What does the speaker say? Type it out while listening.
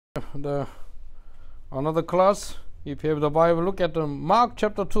the another class. If you have the Bible, look at Mark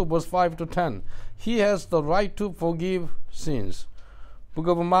chapter 2 verse 5 to 10. He has the right to forgive sins. Book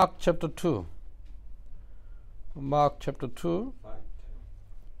of Mark chapter 2. Mark chapter 2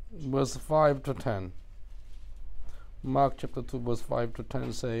 verse 5 to 10. Mark chapter 2 verse 5 to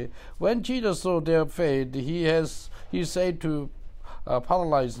 10 say, when Jesus saw their faith, he said to a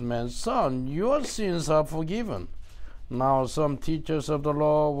paralyzed man, son, your sins are forgiven. Now some teachers of the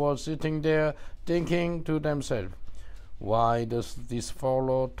law were sitting there thinking to themselves, why does this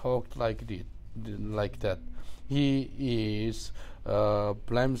fellow talk like that? He is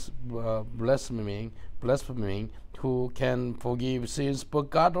blaspheming, who can forgive sins but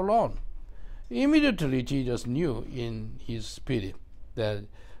God alone. Immediately Jesus knew in his spirit that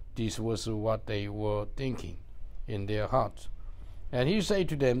this was what they were thinking in their hearts. And he said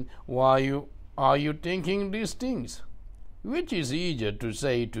to them, why are you thinking these things? Which is easier to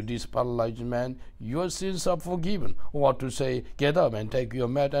say to this paralyzed man, your sins are forgiven, or to say, get up and take your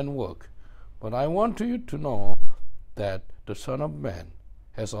mat and work? But I want you to know that the Son of Man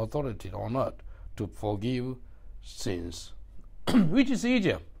has authority on earth to forgive sins. Which is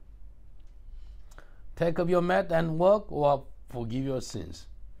easier? Take up your mat and work, or forgive your sins?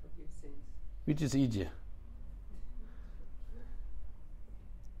 Forgive sins. Which is easier?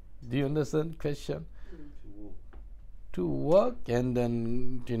 Do you understand the question? To work and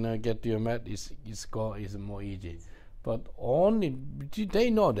then get your mat is more easy, but only they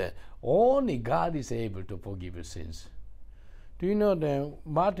know that only God is able to forgive your sins. Do you know that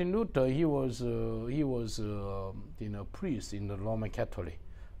Martin Luther, he was priest in the Roman Catholic,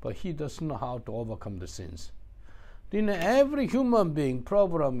 but he doesn't know how to overcome the sins. Do you know every human being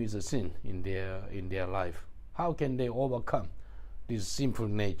problem is a sin in their life? How can they overcome this sinful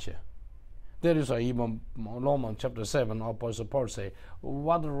nature? There is even Romans chapter 7, Apostle Paul say,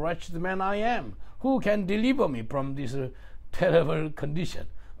 what a wretched man I am. Who can deliver me from this terrible condition?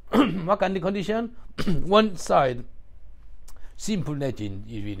 What kind of condition? One side, sinful nature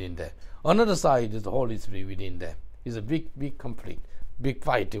is within there. Another side is the Holy Spirit within there. It's a big conflict, big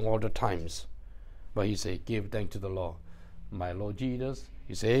fighting all the times. But he said, give thanks to the Lord. My Lord Jesus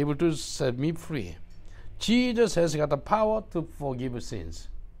is able to set me free. Jesus has got the power to forgive sins.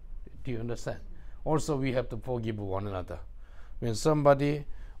 Do you understand? Also, we have to forgive one another. When somebody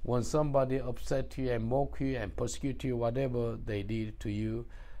upset you and mock you and persecute you, whatever they did to you,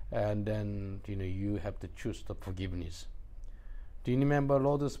 and then you have to choose the forgiveness. Do you remember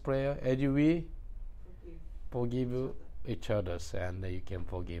Lord's Prayer? As we forgive each other, and you can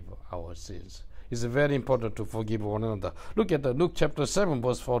forgive our sins. It's very important to forgive one another. Look at Luke chapter 7,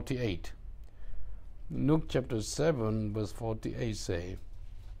 verse 48. Luke chapter 7, verse 48 say,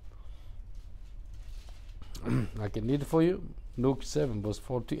 I can read it for you. Luke 7 verse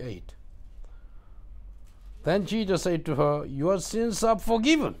 48. Then Jesus said to her, your sins are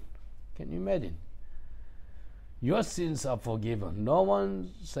forgiven. Can you imagine? Your sins are forgiven. No one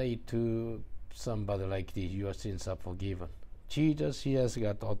say to somebody like this, your sins are forgiven. Jesus, he has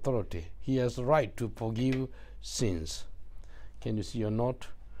got authority. He has the right to forgive sins. Can you see your note?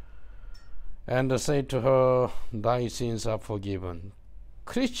 And say to her, thy sins are forgiven.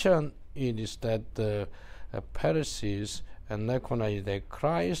 Christian, it is that the perseveres and recognize that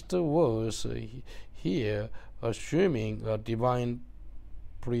Christ was here assuming a divine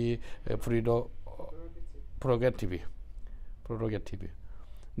prerogative.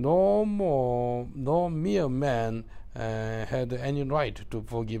 No mere man had any right to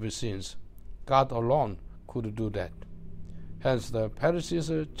forgive sins. God alone could do that. Hence the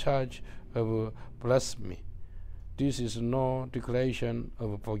Pharisees' charge of blasphemy. This is no declaration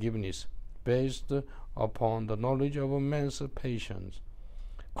of forgiveness based upon the knowledge of man's patience.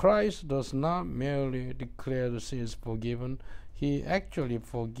 Christ does not merely declare the sins forgiven, he actually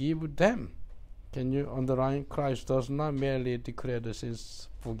forgives them. Can you underline? Christ does not merely declare the sins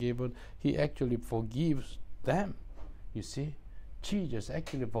forgiven, he actually forgives them. You see, Jesus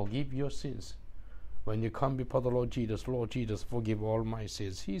actually forgives your sins. When you come before the Lord Jesus, forgive all my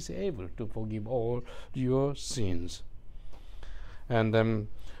sins. He is able to forgive all your sins. And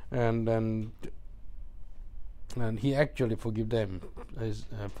he actually forgives them.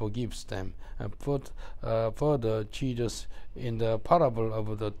 And further, Jesus, in the parable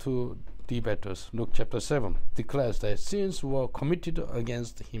of the two debaters, Luke chapter 7, declares that sins were committed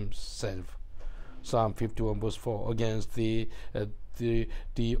against himself. Psalm 51 verse 4, against the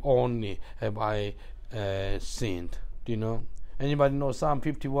only have I sinned. Do you know? Anybody know Psalm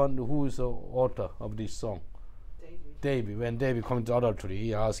 51? Who is the author of this song? David. When David committed adultery,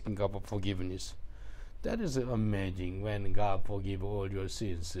 he asking God for forgiveness. That is amazing. When God forgives all your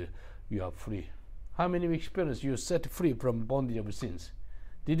sins, you are free. How many of you experience you set free from bondage of sins?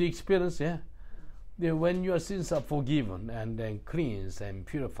 Did you experience? Yeah. When your sins are forgiven and then cleansed and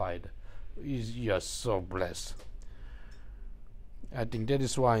purified, you are so blessed. I think that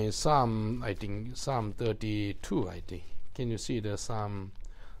is why Psalm 32, I think. Can you see the Psalm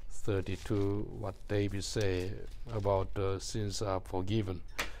 32, what David say about sins are forgiven?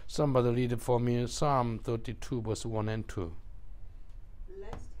 Somebody read it for me. Psalm 32, verse 1 and 2.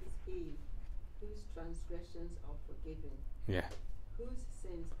 Blessed is he whose transgressions are forgiven, Yeah. whose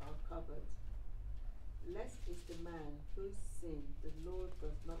sins are covered. Blessed is the man whose sin the Lord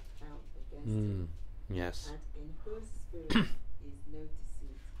does not count against him, Yes. and in whose spirit is no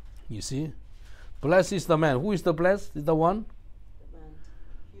deceit. You see? Blessed is the man. Who is the blessed? Is the one? The man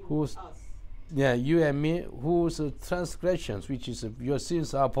Who's us. Yeah, you and me, whose transgressions, which is your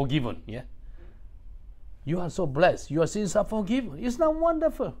sins, are forgiven. Yeah, you are so blessed. Your sins are forgiven. Isn't that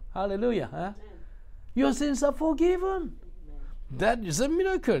wonderful? Hallelujah! Huh? Your sins are forgiven. Amen. That is a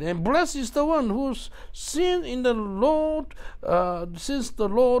miracle. And blessed is the one whose sin in the Lord, since the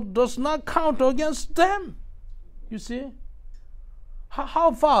Lord does not count against them. You see,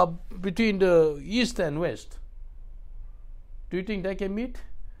 how far between the east and west? Do you think they can meet?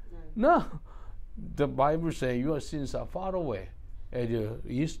 No. The Bible says your sins are far away, at the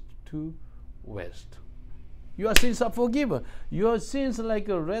east to west. Your sins are forgiven. Your sins like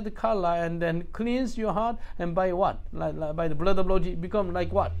a red color, and then cleanse your heart, and by what? Like by the blood of the Lord, become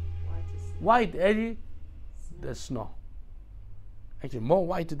like what? White as the snow. Actually, more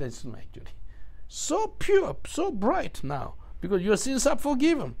white than snow. Actually, so pure, so bright now, because your sins are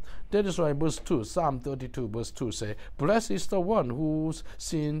forgiven. That is why verse 2, Psalm 32, verse 2 say, blessed is the one whose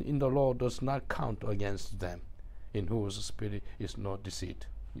sin in the Lord does not count against them, in whose spirit is no deceit.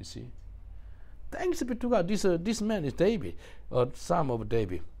 You see? Thanks be to God. This man is David, a Psalm of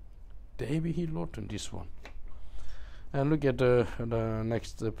David. David, he wrote on this one. And look at the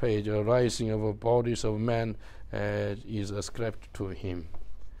next page. A rising of bodies of men is ascribed to him.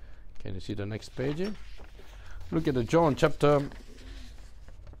 Can you see the next page? Look at the John chapter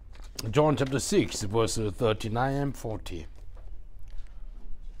 6, verse 39 and 40.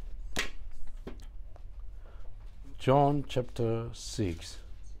 John chapter 6,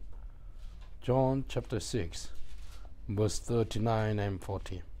 verse 39 and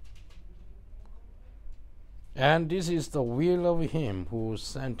 40. And this is the will of him who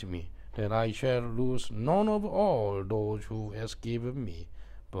sent me, that I shall lose none of all those who has given me,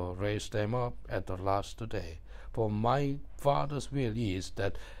 but raise them up at the last day. For my Father's will is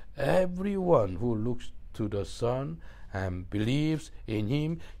that everyone who looks to the Son and believes in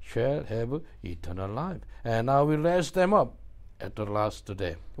him shall have eternal life, and I will raise them up at the last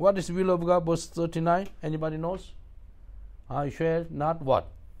day. What is the will of God? Verse 39. Anybody knows? I shall not what?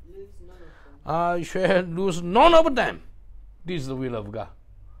 Lose none of them. I shall lose none of them. This is the will of God.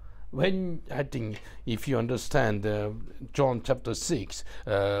 When I think if you understand John chapter 6,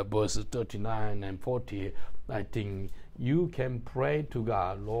 verses 39 and 40, I think you can pray to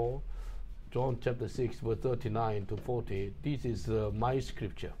God, Lord. John chapter 6, verse 39 to 40, this is my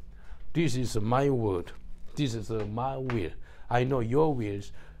scripture. This is my word. This is my will. I know your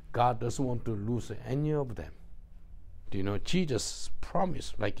wills. God doesn't want to lose any of them. Do you know, Jesus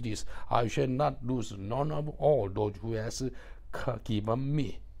promised like this, I shall not lose none of all those who has given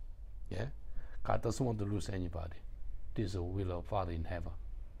me. Yeah, God doesn't want to lose anybody. This is the will of Father in heaven.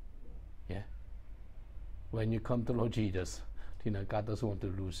 Yeah, when you come to Lord Jesus, you know God doesn't want to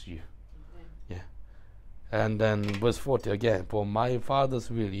lose you. Yeah, and then verse 40 again. For my Father's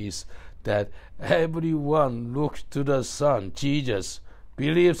will is that everyone looks to the Son, Jesus,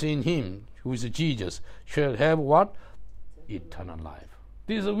 believes in Him, who is Jesus, shall have what? Eternal life.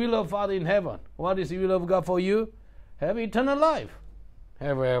 This is the will of Father in heaven. What is the will of God for you? Have eternal life.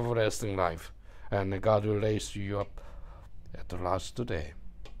 Have everlasting life, and God will raise you up at the last day.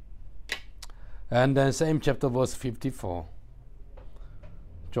 And then same chapter verse 54.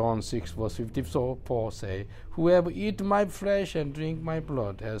 John 6 verse 54, Paul say, whoever eat my flesh and drink my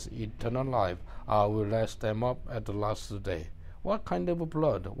blood has eternal life. I will raise them up at the last day. What kind of a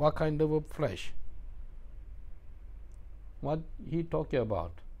blood? What kind of a flesh? What he talking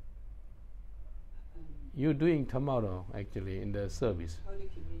about? You're doing tomorrow, actually, in the service. Holy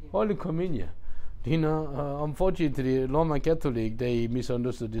Communion. Holy Communion. You know, unfortunately, Roman Catholic, they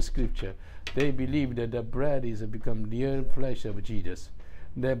misunderstood the scripture. They believe that the bread is become real flesh of Jesus.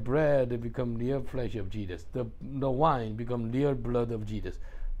 The bread become real flesh of Jesus. The wine become real blood of Jesus.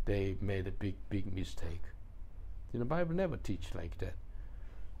 They made a big mistake. You know, the Bible never teach like that.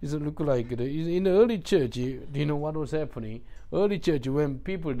 It look like in the early church. Do you know what was happening? Early church, when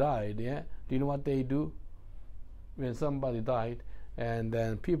people died, do you know what they do? When somebody died, and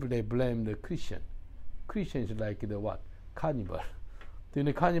then people, they blame the Christian. Christians like the what? Cannibal. Do you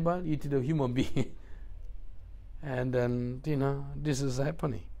know cannibal? Eat the human being. And then, this is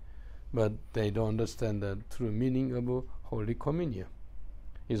happening. But they don't understand the true meaning of Holy Communion.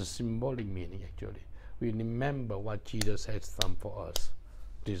 It's a symbolic meaning, actually. We remember what Jesus has done for us.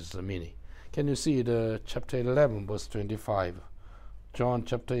 This is the meaning. Can you see the chapter 11, verse 25? John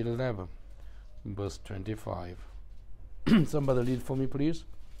chapter 11, verse 25. Somebody read for me, please.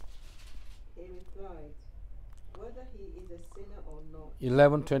 He replied, whether he is a sinner or not.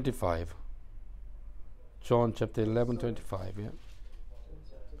 11:25. John chapter 11:25. Yeah. John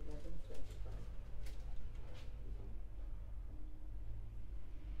chapter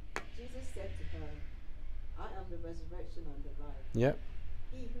 11:25. Jesus said to her, I am the resurrection and the life. Yeah.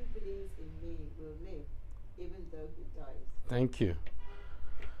 He who believes in me will live, even though he dies. Thank you.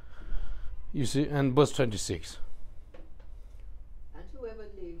 You see, and verse 26. And whoever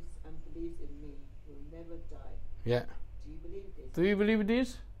lives and believes in me will never die. Yeah. Do you believe this? Do you believe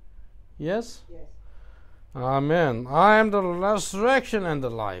this? Yes? Yes. Amen. I am the resurrection and the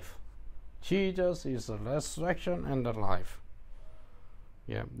life. Jesus is the resurrection and the life.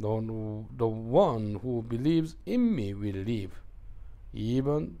 Yeah. The one who believes in me will live,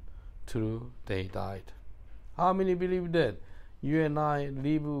 even till they died. How many believe that? You and I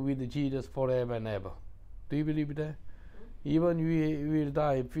live with Jesus forever and ever. Do you believe that? Even we will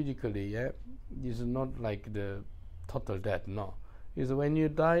die physically, It's not like the total death, no. It's when you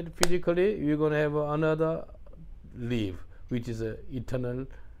died physically, you're going to have another life, which is an eternal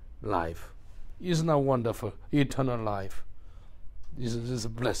life. Isn't that wonderful? Eternal life. This is a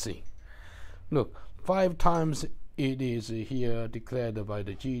blessing. Look, 5 times it is here declared by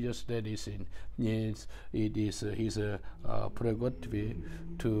the Jesus that is it is his prerogative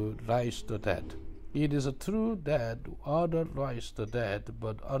to rise the dead. It is a true that other rise the dead,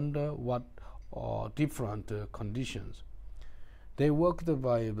 but under what different conditions. They worked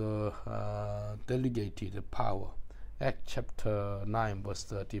by the delegated power. Acts chapter 9 verse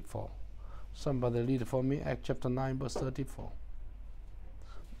 34. Somebody read for me. Acts chapter 9 verse 34.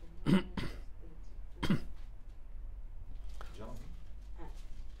 John?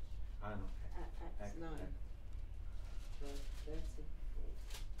 Acts 9, verse 34.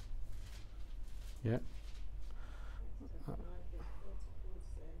 Yeah. Acts 9, verse 34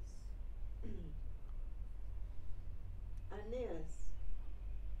 says, Aeneas,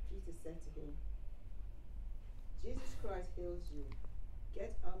 Jesus said to him, Jesus Christ heals you.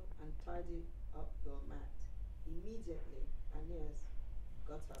 Get up and tidy up your mat. Immediately, Aeneas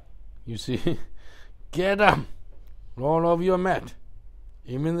got up. You see, get up, roll off your mat.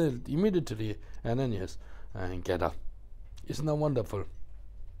 Immediately, Ananias, and get up. Isn't that wonderful?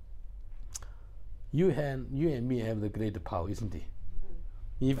 You and me have the great power, isn't it?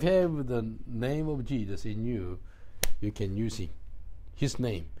 If you have the name of Jesus in you, you can use it. His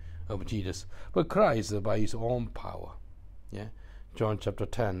name of Jesus. But Christ by his own power. Yeah. John chapter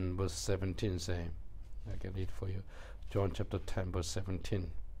 10 verse 17 say, I can read for you. John chapter 10 verse 17.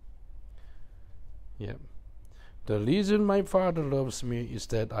 Yeah. The reason my Father loves me is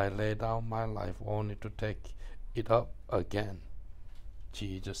that I lay down my life only to take it up again.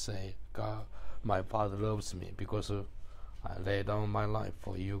 Jesus said, God, my Father loves me because I lay down my life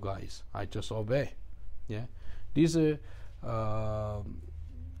for you guys. I just obey. Yeah. This not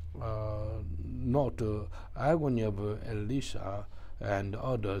the agony of Elisha and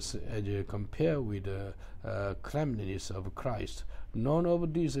others as you compare with the cleanliness of Christ. None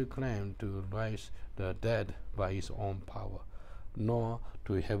of these claim to rise the dead by his own power, nor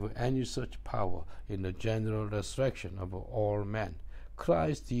to have any such power in the general resurrection of all men.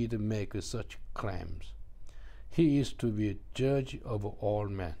 Christ did make such claims. He is to be a judge of all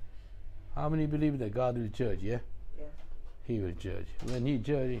men. How many believe that God will judge? Yeah? Yeah. He will judge. When he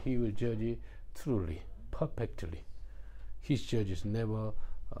judges, he will judge it truly, perfectly. His judge is never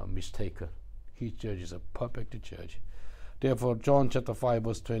mistaken. His judge is a perfect judge. Therefore, John chapter 5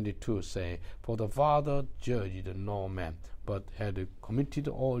 verse 22 say, For the Father judged no man, but had committed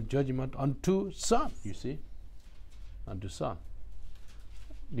all judgment unto Son. You see? Unto Son.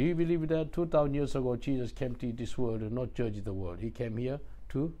 Do you believe that 2,000 years ago Jesus came to this world and not judge the world? He came here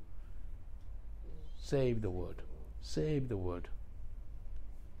to save the world. Save the world.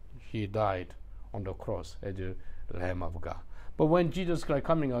 He died on the cross as the Lamb of God. But when Jesus Christ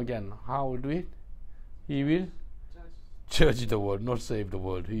coming again, how will do it? He will judge the world, not save the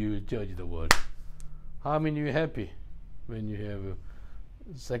world. He will judge the world. How many are happy when you have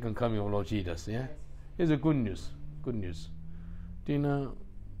second coming of Lord Jesus. Yeah, Yes. it's a good news. Good news. Do you know,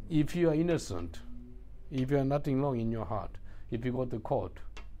 if you are innocent, if you have nothing wrong in your heart, if you go to court,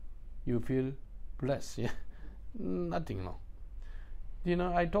 you feel blessed. Yeah, nothing wrong. You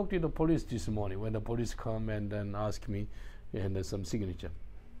know, I talked to the police this morning when the police come and then ask me, and there's some signature.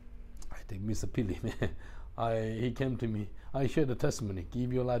 I think Mr. Pili, he came to me. I shared the testimony.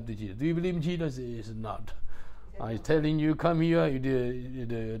 Give your life to Jesus. Do you believe in Jesus? He is not. I telling you, come here.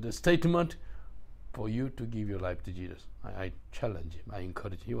 The statement for you to give your life to Jesus. I challenge him. I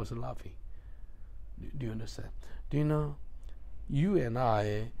encourage him. He was laughing. Do you understand? Do you know? You and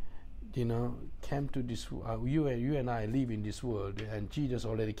I, came to this. You and I live in this world, and Jesus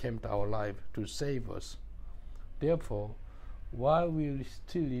already came to our life to save us. Therefore, while we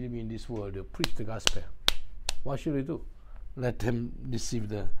still live in this world, preach the gospel. What should we do? Let them receive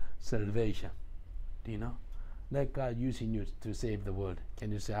the salvation. Do you know? Let God using you to save the world.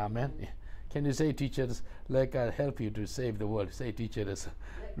 Can you say amen? Yeah. Can you say, teachers, let God help you to save the world? Say, teachers,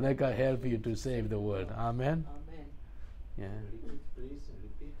 let God help you to save the world. Amen? Amen. Yeah. Please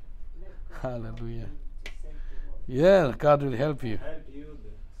repeat. Let God help Hallelujah. you to save the world. Yeah, God will help you. Help you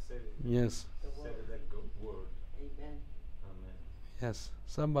to save Yes. The save world. the word. Amen. Amen. Yes.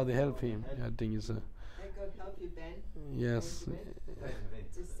 Somebody help him. I think it's Let God help you, Ben. yes. Amen.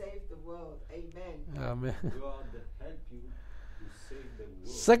 To save the world. Amen. Amen. God help you to save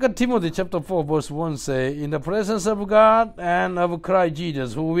the world. 2 Timothy chapter 4 verse 1 say, in the presence of God and of Christ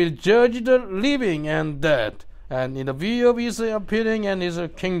Jesus, who will judge the living and dead, and in the view of his appearing and his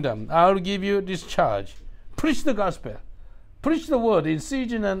kingdom, I will give you this charge. Preach the gospel. Preach the word in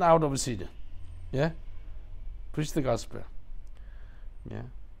season and out of season. Yeah? Preach the gospel. Yeah?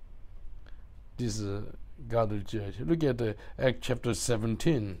 This is God will judge. Look at Acts chapter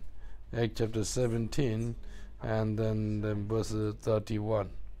 17. Acts chapter 17 and then verse 31.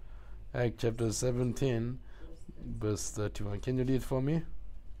 Acts chapter 17 verse 31. Can you read for me?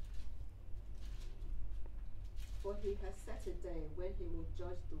 For he has set a day when he will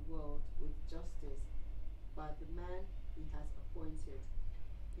judge the world with justice by the man he has appointed.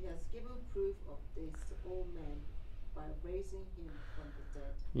 He has given proof of this to all men by raising him from the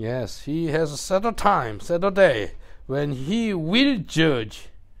dead. Yes, he has set a time, set a day when he will judge.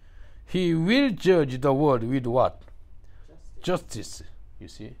 He will judge the world with what? Justice. You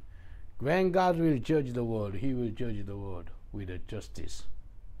see? When God will judge the world, he will judge the world with a justice.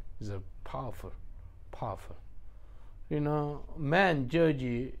 It's a powerful. Man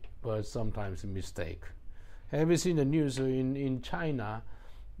judge but sometimes mistake. Have you seen the news in China?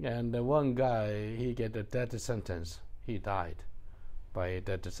 And one guy, he get a death sentence. He died by a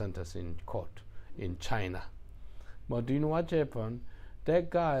death sentence in court in China. But do you know what happened? That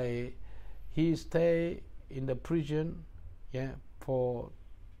guy, he stayed in the prison, for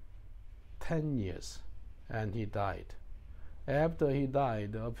 10 years, and he died. After he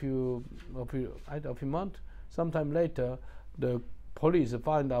died, a few months, sometime later, the police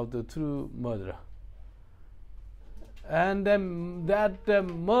found out the true murderer. And then that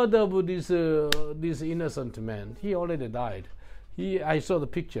murder of this innocent man, he already died. I saw the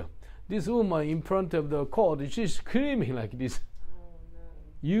picture. This woman in front of the court, she's screaming like this. Oh no.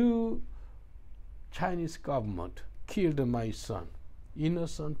 You, Chinese government, killed my son,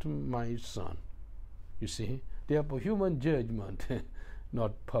 innocent my son. You see, therefore human judgment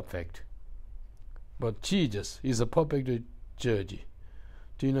not perfect. But Jesus is a perfect judge.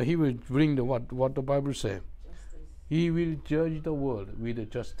 Do you know he will bring the what the Bible says? Justice. He will judge the world with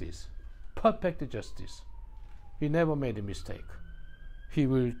justice, perfect justice. He never made a mistake. He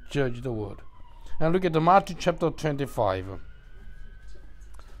will judge the world. And look at the Matthew chapter 25.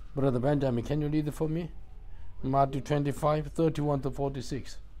 Brother Benjamin, can you read it for me? Matthew 25, 31 to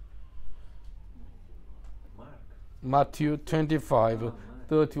 46. Mark. Matthew 25,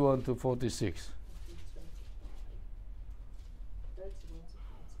 31 to 46. 31 to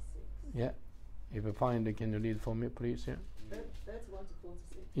 46. Yeah. If you find it, can you read it for me, please? Yeah. 31 to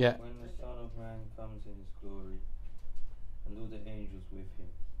 46. Yeah. When the Son of Man comes in his glory, and all the angels with him,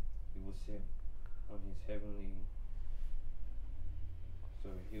 he will sit on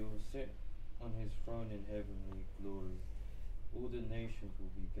his throne in heavenly glory. All the nations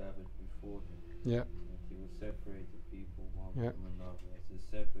will be gathered before him. Yeah. And he will separate the people one Yeah. from another,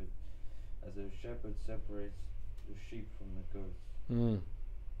 as a shepherd separates the sheep from the goats. Mm.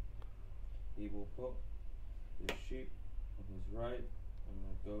 He will put the sheep on his right and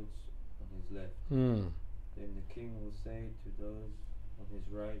the goats on his left. Mm. Then the king will say to those on his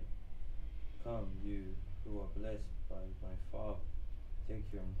right, "Come, you who are blessed by my Father, take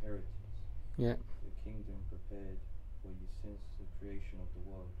your inheritance, Yeah. the kingdom prepared for you since the creation of the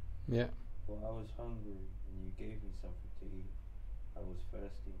world. Yeah. For I was hungry, and you gave me something to eat. I was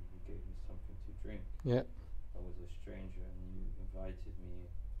thirsty, and you gave me something to drink. Yeah. I was a stranger, and you invited me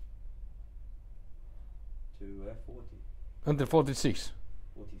in. To 40. Until 46.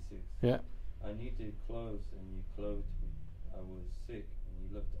 46. Yeah. I needed clothes, and you clothed me. I was sick, and you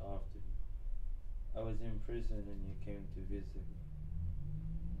looked after me. I was in prison, and you came to visit me.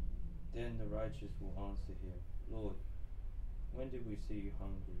 Then the righteous will answer him, Lord, when did we see you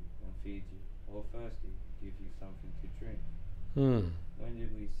hungry and feed you, or thirsty and give you something to drink? When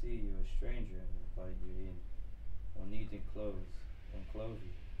did we see you a stranger and invite you in, or needing clothes and clothe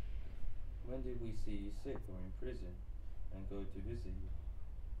you? When did we see you sick or in prison and go to visit you?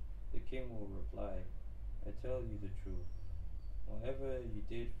 The king will reply, I tell you the truth. Whatever you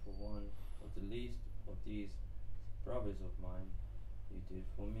did for one of the least of these brothers of mine, you did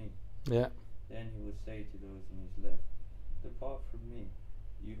for me. Yeah. Then he would say to those on his left, Depart from me,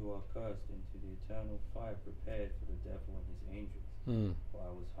 you who are cursed, into the eternal fire prepared for the devil and his angels. For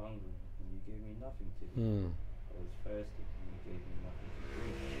I was hungry, and you gave me nothing to eat. I was thirsty, and you gave me nothing to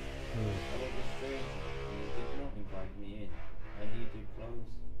drink. I was a stranger, and you did not invite me in. I needed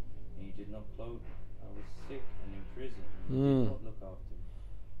clothes, and you did not clothe me. I was sick and in prison, and you did not look after me.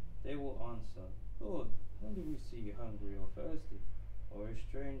 They will answer, Lord, when did we see you hungry or thirsty, or a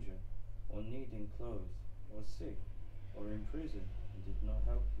stranger, or needing clothes, or sick, or in prison, and did not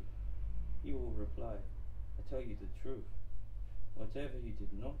help you? He will reply, I tell you the truth. Whatever you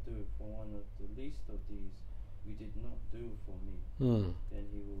did not do for one of the least of these, you did not do for me.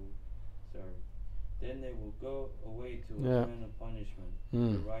 Then they will go away to eternal punishment,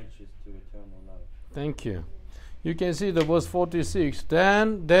 the righteous to eternal life. Thank you. You can see the verse 46.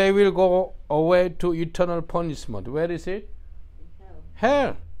 Then they will go away to eternal punishment. Where is it? In hell.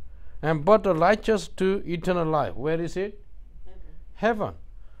 Hell. And but the righteous to eternal life. Where is it? Heaven. Heaven.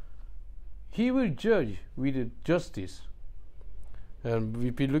 He will judge with justice. And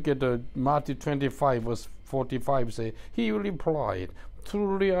if we look at the Matthew 25 verse 45, say, He will reply,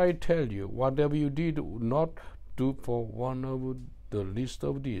 Truly I tell you, whatever you did not do for one of the least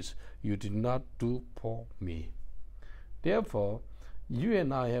of these, you did not do for me. Therefore, you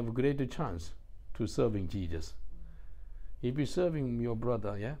and I have a greater chance to serving Jesus. If you're serving your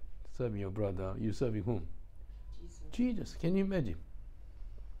brother, serving your brother, you're serving whom? Jesus. Jesus. Can you imagine?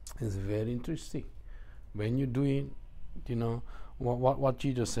 It's very interesting. When you're doing, what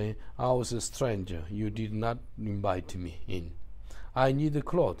Jesus saying, I was a stranger, you did not invite me in. I need a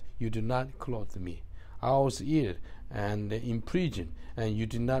cloth, you did not clothe me. I was ill and in prison, and you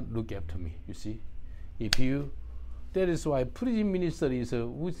did not look after me. You see? That is why prison ministry is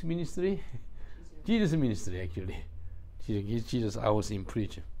which ministry? Jesus ministry, actually. Jesus, I was in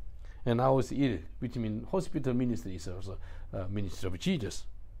prison. And I was ill, which means hospital ministry is also ministry of Jesus.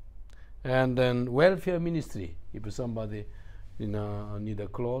 And then welfare ministry, if somebody need a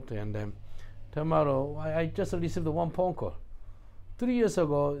cloth, and then tomorrow I just received one phone call. 3 years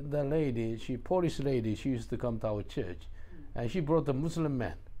ago, the lady, Polish lady, she used to come to our church, and she brought a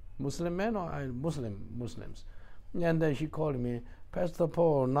Muslims, and then she called me, Pastor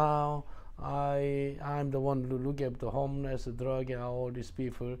Paul. Now I'm the one who look at the homeless, the drug, and all these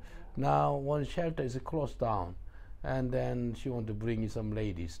people. Now one shelter is closed down, and then she want to bring in some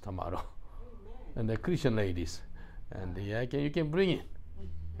ladies tomorrow, and the Christian ladies, and you can bring it,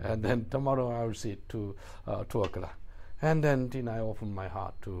 and then tomorrow I will see it to 2 o'clock, and then I open my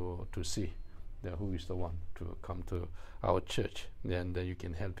heart to see who is the one to come to our church, and then you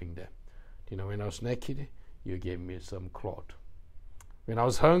can helping them. When I was naked, you gave me some cloth. When I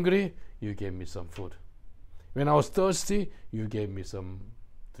was hungry, you gave me some food. When I was thirsty, you gave me some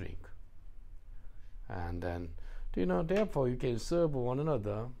drink. And then, therefore you can serve one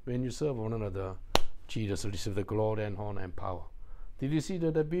another. When you serve one another, Jesus receives the glory and honor and power. Did you see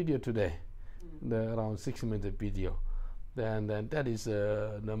the video today? The around 6-minute video. Then that is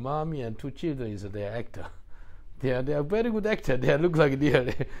the mommy and 2 children is their actor. They are very good actor. They look like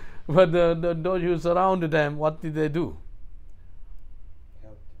deer. But those who surround them, what did they do?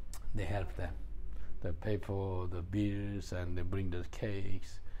 They help them. They pay for the bills, and they bring the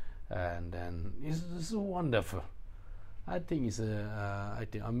cakes, and then it's wonderful. I think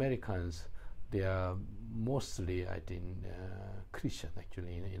Americans, they are mostly Christian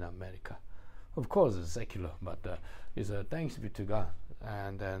actually in America. Of course, it's secular, but it's thanks be to God.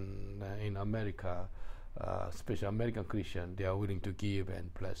 And then in America, especially American Christian, they are willing to give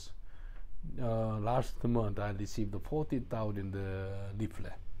and bless. Last month, I received 40,000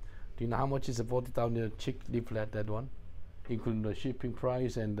 leaflet. Do you know how much is a 40,000 check leaflet, that one? Including the shipping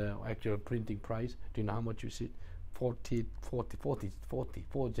price and the actual printing price. Do you know how much you see?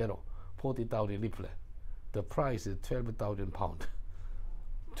 40,000 leaflet. The price is 12,000 pounds.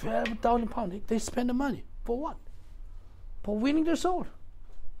 12,000 pounds. They spend the money for what? For winning the soul.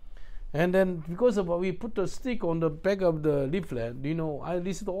 And then because of we put the stick on the back of the leaflet, I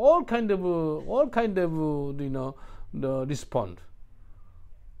listed all kind of the response.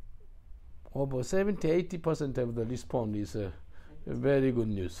 Over 70-80% of the response is very good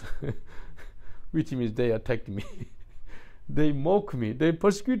news, which means they attacked me, they mock me, they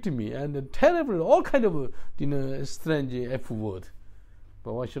persecute me, and terrible, all kind of strange F word.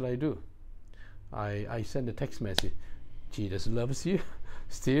 But what should I do? I send a text message. Jesus loves you.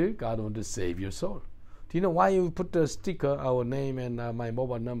 Still, God wants to save your soul. Do you know why you put the sticker, our name and my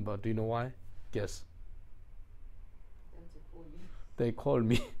mobile number? Do you know why? Guess. They call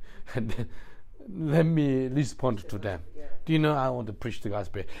me and then let me respond to them. Yeah. Do you know I want to preach the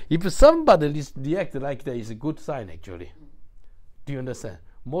gospel? If somebody react like that, it's a good sign actually. Do you understand?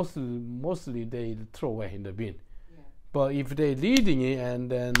 Mostly they throw away in the bin. But if they reading it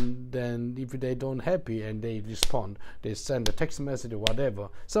and then if they don't happy and they respond, they send a text message or whatever.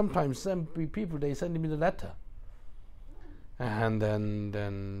 Sometimes some people they send me the letter, and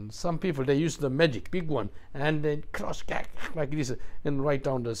then some people they use the magic big one and then cross like this and write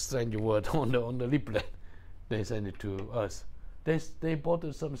down the strange word on the leaflet. They send it to us. They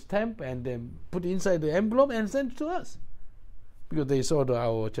bought some stamp and then put inside the envelope and send it to us because they saw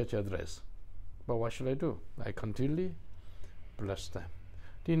our church address. But what should I do? I continually bless them.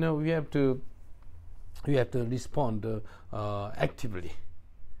 Do you know we have to respond actively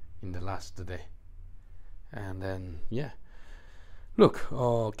in the last day. And then look,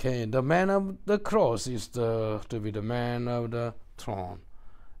 okay, the man of the cross is to be the man of the throne,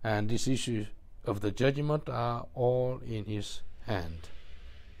 and these issues of the judgment are all in his hand.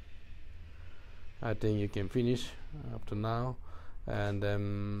 I think you can finish up to now. And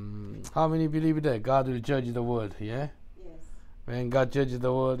how many believe that God will judge the world? Yeah. Yes. When God judges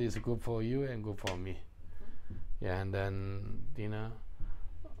the world, it's good for you and good for me. Yeah. And then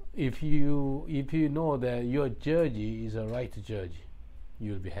if you know that your judge is a right judge,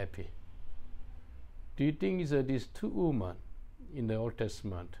 you'll be happy. Do you think these two women in the Old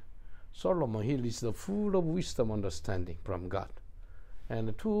Testament, Solomon, he is full of wisdom, understanding from God, and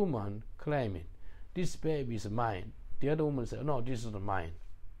the two women claiming, "This baby is mine." The other woman said, "No, this is not mine."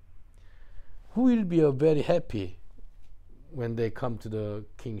 Who will be very happy when they come to the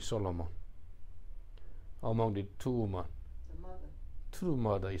King Solomon? Among the two women, The mother. true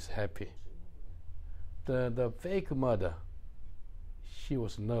mother is happy. The fake mother, she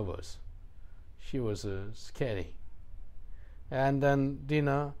was nervous. She was scary. And then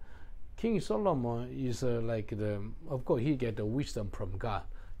King Solomon is of course he get the wisdom from God.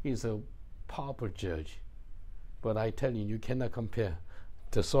 He's a powerful judge. But I tell you, you cannot compare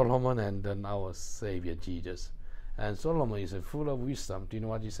the Solomon and then our Savior Jesus. And Solomon is full of wisdom. Do you know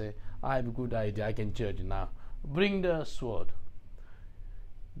what he say? I have a good idea. I can judge now. Bring the sword.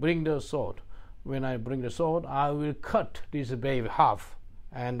 Bring the sword. When I bring the sword, I will cut this baby half.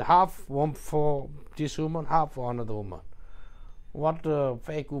 And half one for this woman, half for another woman. What the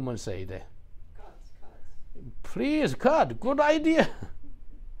fake woman say there? Cut. Please cut. Good idea.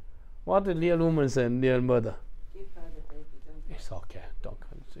 What the real woman say, real mother? Give her the baby, don't It's okay. Don't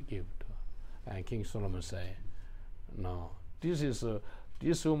give to her. And King Solomon say, no.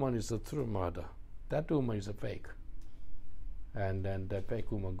 This woman is a true mother. That woman is a fake. And then that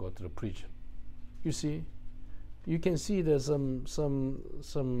fake woman go to the prison. You see, you can see there's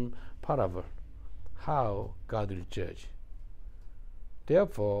some parable how God will judge.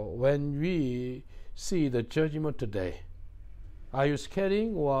 Therefore, when we see the judgment today, are you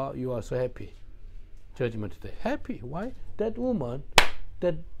scared or you are so happy? Judgment today. Happy. Why? That woman,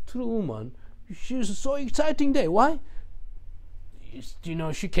 that true woman, she's so exciting day. Why?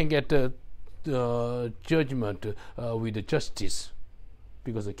 She can get the judgment with the justice,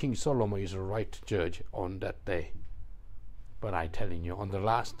 because the King Solomon is a right judge on that day. But I telling you, on the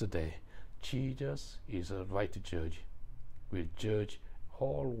last day, Jesus is a right judge, will judge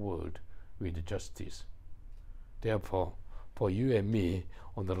whole world with justice. Therefore, for you and me,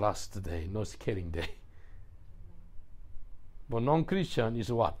 on the last day, no scaring day. But non-Christian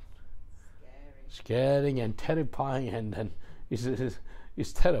is what? Scaring and terrifying, and then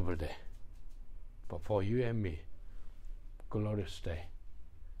it's terrible day. But for you and me, glorious day.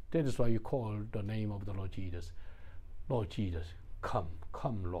 That is why you call the name of the Lord Jesus. Lord Jesus, come,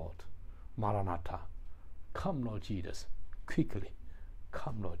 Lord. Maranatha, come, Lord Jesus, quickly.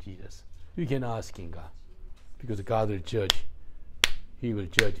 Come, Lord Jesus. You can ask in God, because God will judge. He will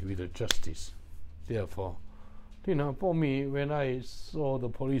judge with justice. Therefore, For me, when I saw the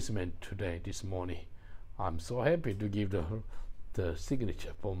policeman today, this morning, I'm so happy to give the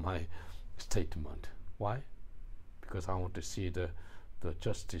signature for my statement. Why? Because I want to see the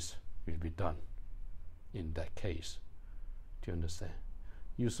justice will be done in that case. Do you understand?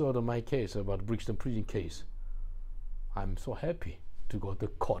 You saw my case about Brixton prison case. I'm so happy to go to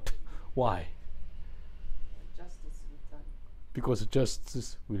court. Why? Justice will be done. Because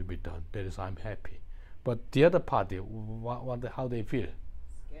justice will be done. That is, I'm happy. But the other party, how they feel?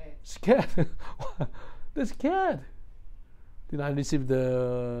 Scared. Scared. They're scared. Then I received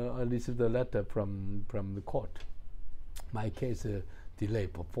the letter from the court. My case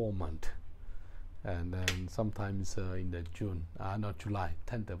delayed for 4 months, and then sometimes in the July,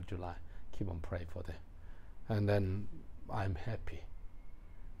 10th of July. Keep on praying for them, and then I'm happy.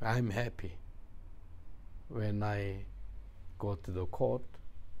 I'm happy when I go to the court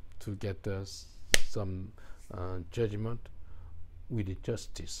to get some judgment with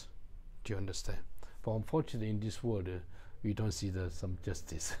justice. Do you understand? But unfortunately, in this world, we don't see some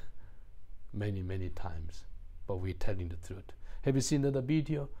justice many times. But we're telling the truth. Have you seen the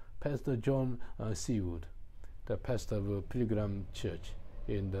video? Pastor John Seawood, the pastor of Pilgrim Church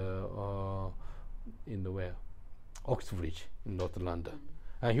in the where? Oxbridge in North London.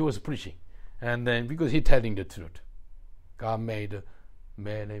 And he was preaching. And then because he's telling the truth, God made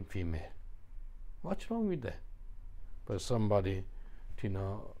male and female. What's wrong with that? But somebody,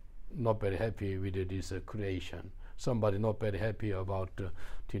 not very happy with this creation. Somebody not very happy about, the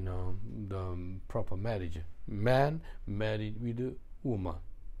proper marriage. Man married with a woman.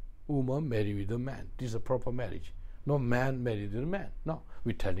 Woman married with a man. This is a proper marriage. No man married with a man. No,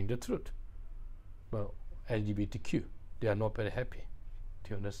 we're telling the truth. But LGBTQ, they are not very happy. Do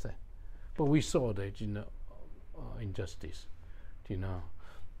you understand? But we saw that, injustice.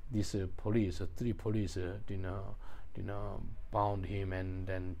 This police, 3 police, bound him and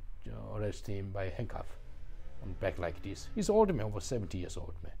then arrest him by handcuff on back like this. He's an old man, over 70 years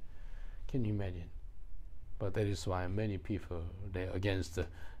old man. Can you imagine? But that is why many people, they're against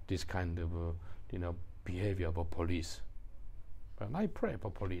this kind of behavior of police. But I pray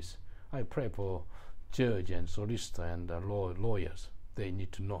for police. I pray for judge and solicitor and lawyers. They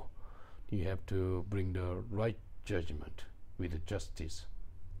need to know. You have to bring the right judgment with justice.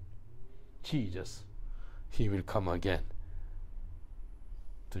 Jesus, he will come again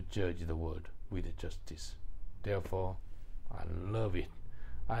to judge the world with justice. Therefore, I love it.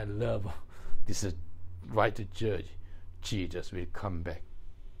 I love this right judge. Jesus will come back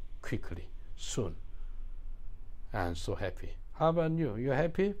quickly, soon. I'm so happy. How about you? You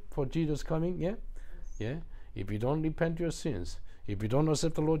happy for Jesus coming? Yeah? Yeah? If you don't repent your sins, if you don't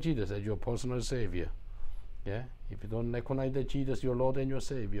accept the Lord Jesus as your personal Savior, yeah? If you don't recognize that Jesus your Lord and your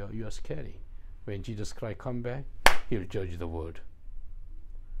Savior, you are scary. When Jesus Christ come back, he'll judge the world.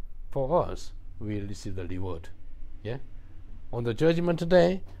 For us, we'll receive the reward. Yeah? On the judgment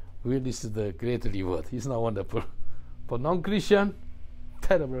day, we'll receive the great reward. Isn't that wonderful? For non-Christian,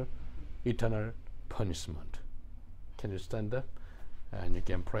 terrible, eternal punishment. Can you stand up? And you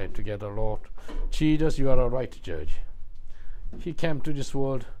can pray together, Lord. Jesus, you are a right judge. He came to this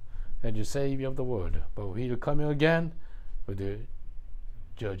world as the Savior of the world. But he'll come again to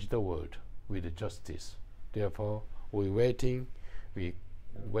judge the world with justice. Therefore, we're waiting. We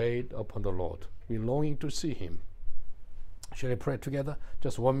wait upon the Lord. We're longing to see him. Shall we pray together?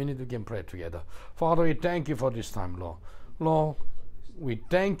 Just 1 minute, we can pray together. Father, we thank you for this time, Lord. Lord, we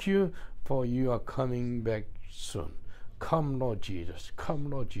thank you for you are coming back soon. Come, Lord Jesus.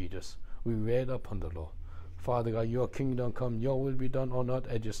 Come, Lord Jesus. We wait upon the Lord. Father God, your kingdom come, your will be done on earth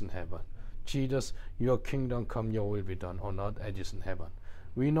as it is in heaven. Jesus, your kingdom come, your will be done on earth as it is in heaven.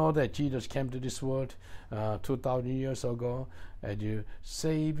 We know that Jesus came to this world 2,000 years ago as the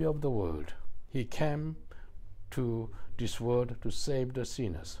Savior of the world. He came to this world to save the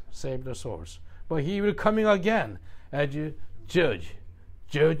sinners, save the souls. But he will coming again as a judge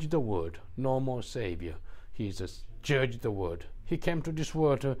the world. No more Savior. He is a judge the world. He came to this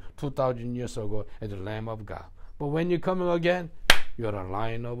world 2,000 years ago as the Lamb of God. But when you come again, you are a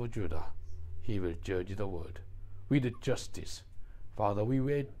Lion of Judah. He will judge the world with justice. Father, we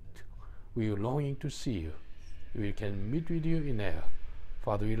wait. We are longing to see you. We can meet with you in air.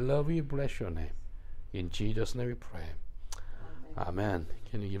 Father, we love you. Bless your name. In Jesus' name we pray. Amen.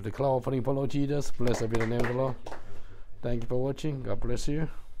 Can you give the cloud offering for Lord Jesus? Blessed be the name of the Lord. Thank you for watching. God bless you.